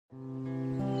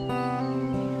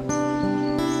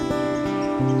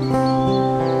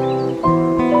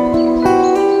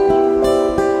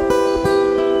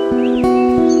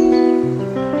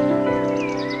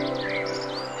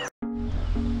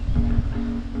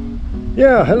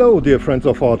Yeah, hello dear friends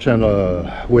of our channel.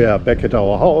 We are back at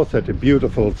our house at a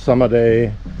beautiful summer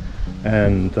day,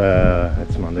 and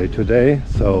it's Monday today,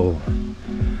 so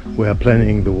we are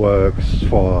planning the works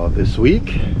for this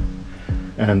week,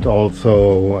 and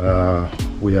also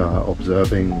we are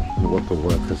observing what the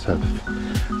workers have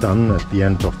done at the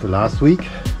end of the last week.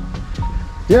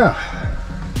 Yeah,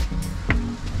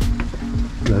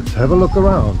 let's have a look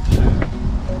around.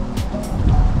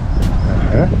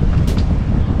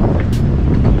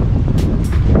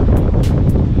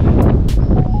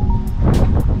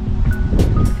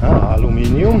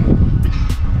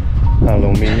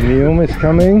 Aluminium is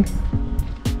coming.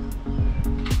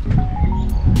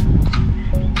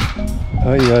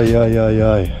 Ay, ay, ay, ay,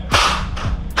 ay.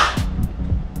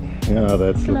 Yeah,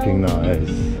 that's looking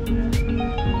nice.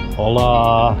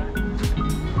 Hola.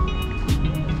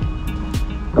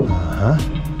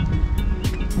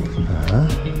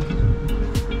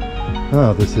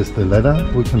 Ah, this is the ladder.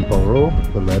 We can borrow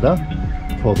the ladder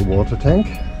for the water tank.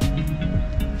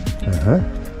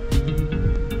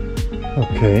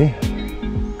 Okay.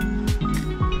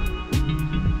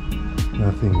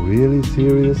 Nothing really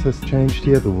serious has changed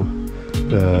here.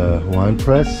 The wine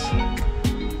press,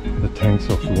 the tanks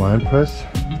of the wine press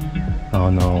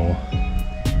are now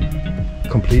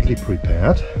completely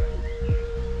prepared.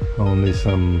 Only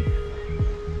some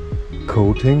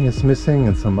coating is missing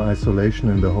and some isolation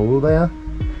in the hole there.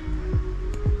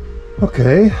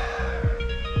 Okay.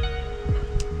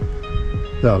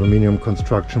 The aluminium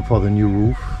construction for the new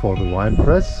roof for the wine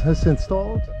press is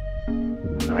installed.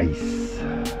 Nice.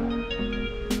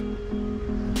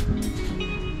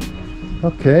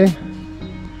 Okay,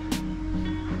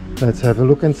 let's have a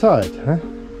look inside, huh?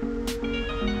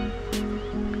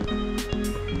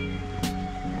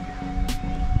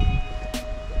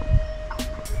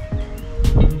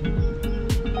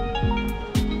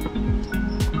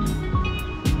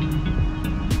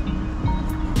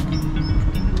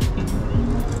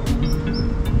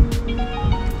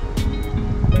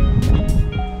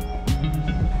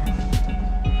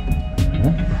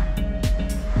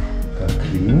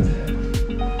 Cleaned.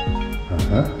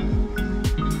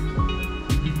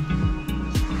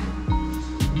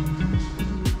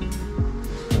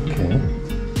 Okay.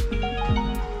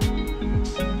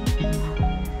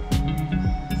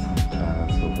 Some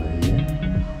tiles over here.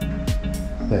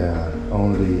 They're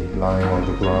only lying on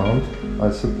the ground,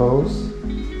 I suppose.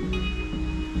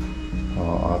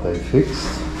 Or are they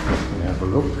fixed? Let me have a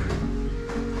look.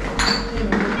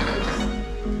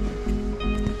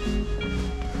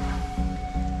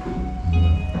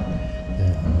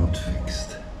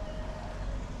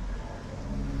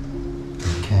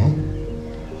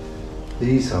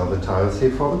 These are the tiles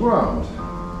here for the ground.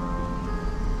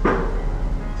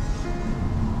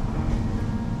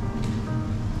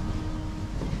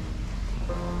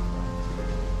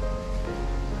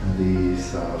 And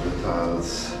these are the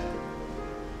tiles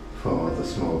for the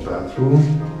small bathroom.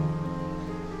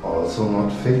 Also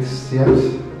not fixed yet.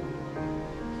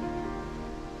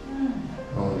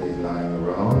 Only lying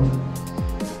around.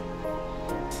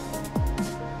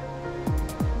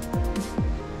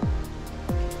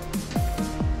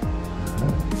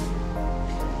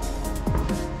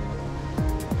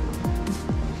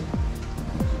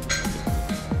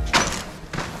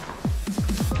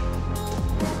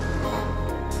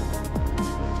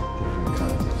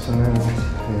 Cement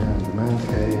here in the man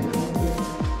cave.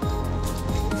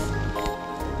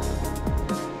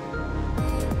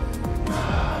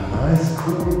 Nice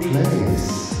cool place.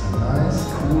 A nice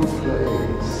cool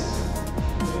place.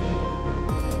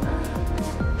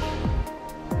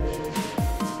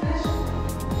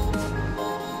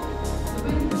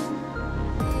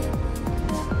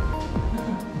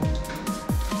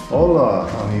 Hola,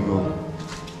 amigo.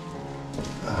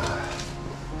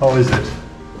 How is it?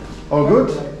 All good?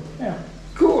 Yeah.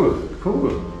 Cool,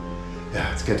 cool.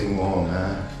 Yeah, it's getting warm,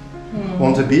 huh?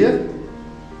 Want a beer?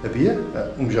 A beer?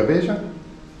 Cerveja?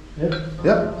 Yeah.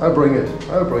 Yeah, I'll bring it.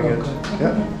 I'll bring it.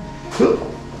 Yeah. Cool.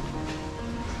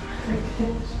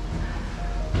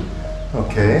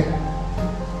 Okay.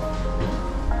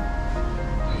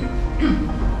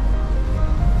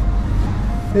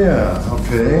 Yeah,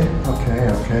 okay, okay,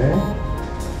 okay.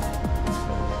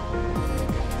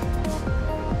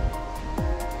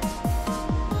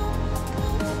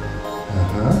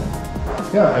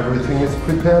 Yeah, everything is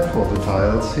prepared for the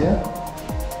tiles here.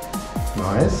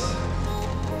 Nice.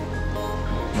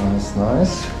 Nice,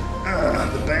 nice.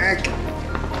 The bag.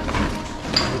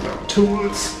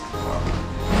 Tools.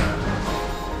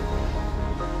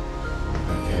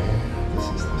 Okay, this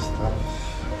is the stuff.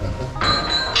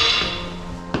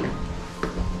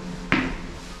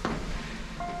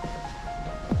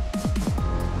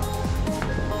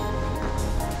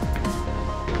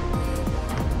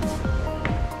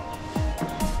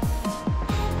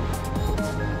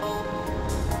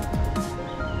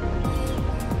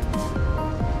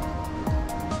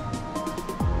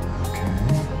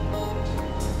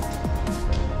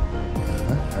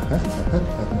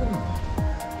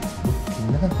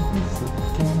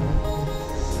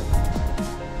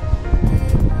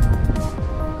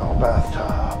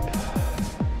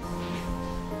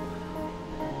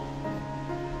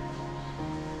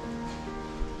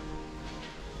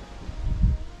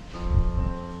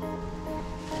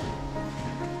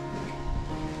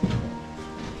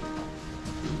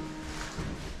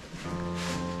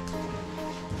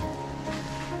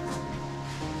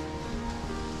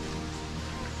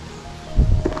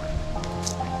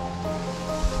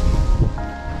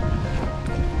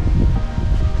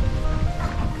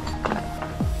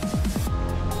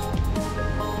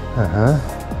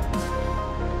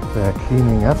 They're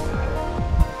cleaning up.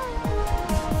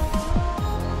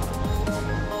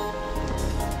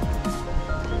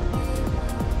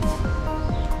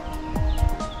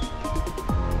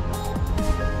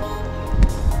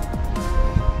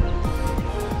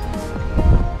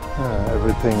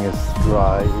 Everything is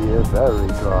dry here, very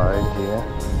dry here.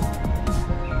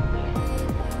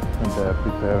 And they're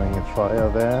preparing a fire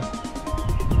there.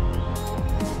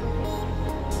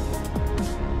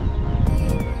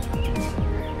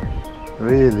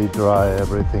 Really dry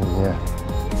everything here.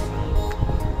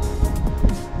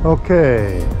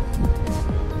 Okay.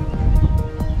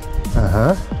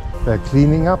 They're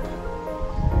cleaning up.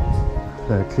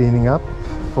 They're cleaning up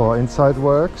for inside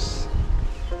works.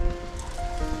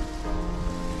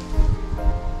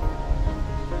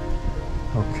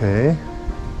 Okay.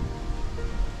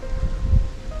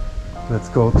 Let's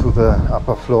go to the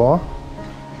upper floor.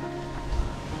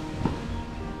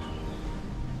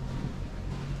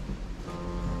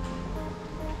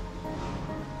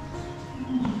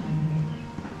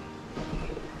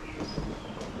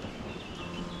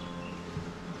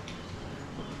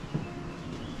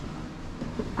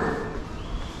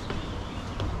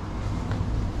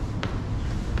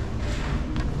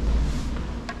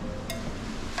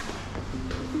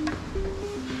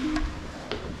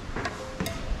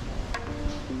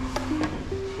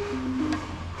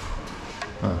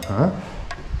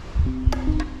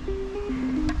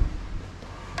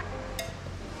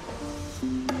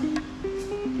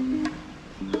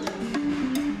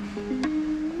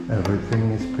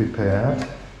 Everything is prepared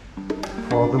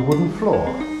for the wooden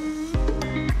floor.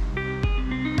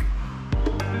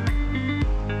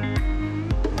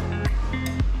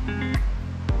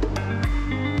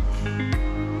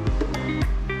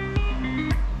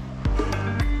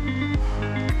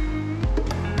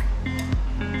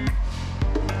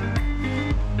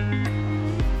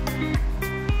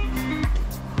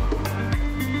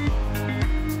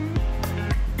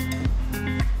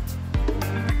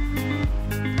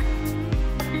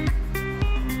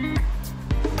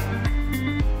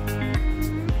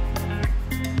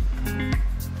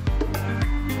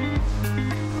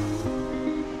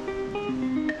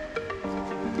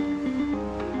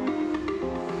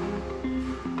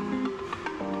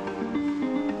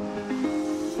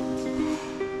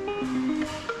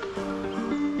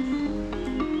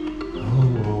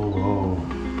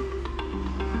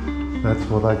 That's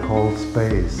what I call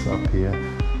space up here.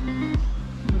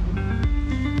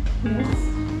 Yes.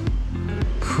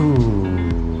 Phew.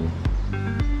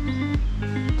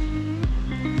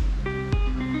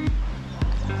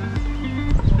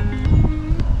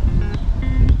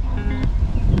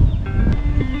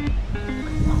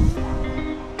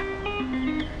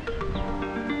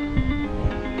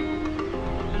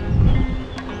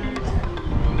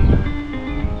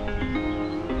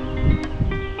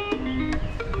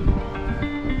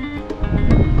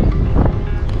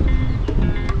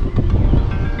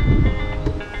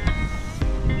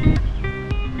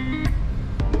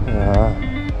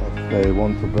 They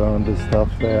want to burn this stuff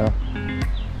there.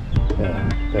 Yeah,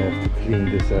 they have to clean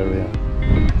this area.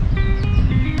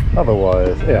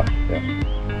 Otherwise, yeah,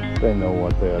 they know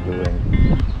what they are doing.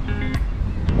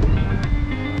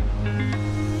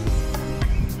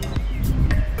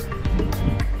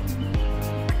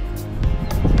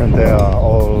 And there are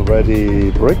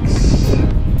already bricks.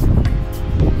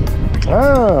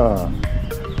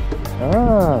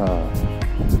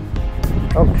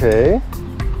 Okay.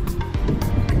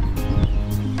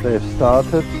 They've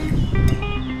started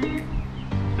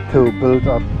to build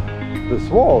up this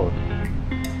wall.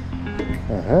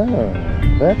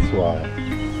 That's why.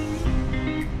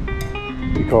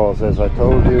 Because as I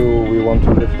told you, we want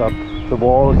to lift up the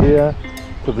wall here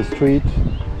to the street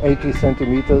 80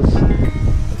 centimeters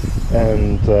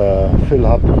and fill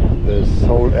up this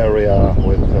whole area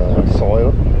with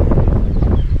soil,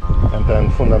 and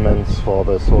then fundaments for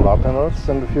the solar panels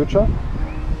in the future.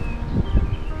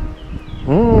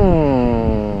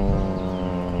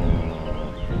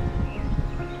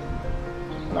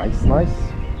 Nice.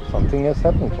 Something has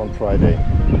happened on Friday.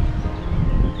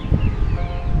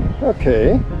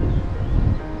 Okay,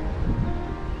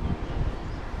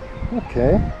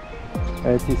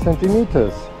 80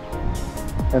 centimeters.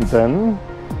 And then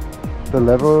the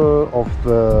level of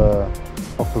the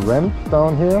ramp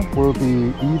down here will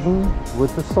be even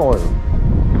with the soil.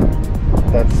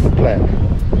 That's the plan.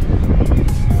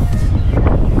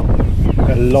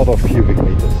 A lot of cubic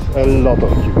meters. Tons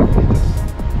of cubic meters.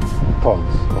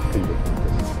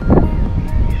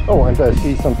 Oh, and I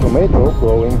see some tomato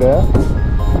growing there.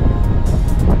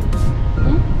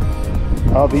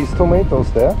 Are these tomatoes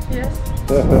there? Yes.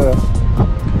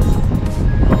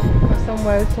 Some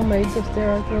wild tomatoes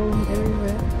there are growing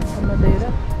everywhere on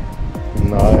Madeira.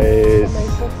 Nice.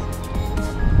 Tomatoes.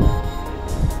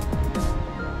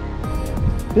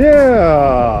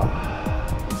 Yeah.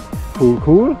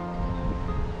 Cool.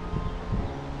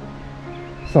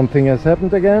 Something has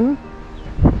happened again.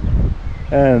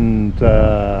 And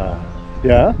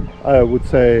yeah, I would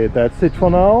say that's it for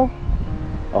now.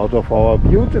 Out of our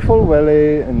beautiful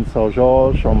valley in São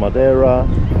Jorge on Madeira.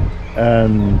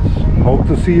 And hope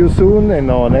to see you soon in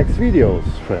our next videos,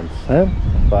 friends.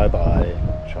 Bye bye.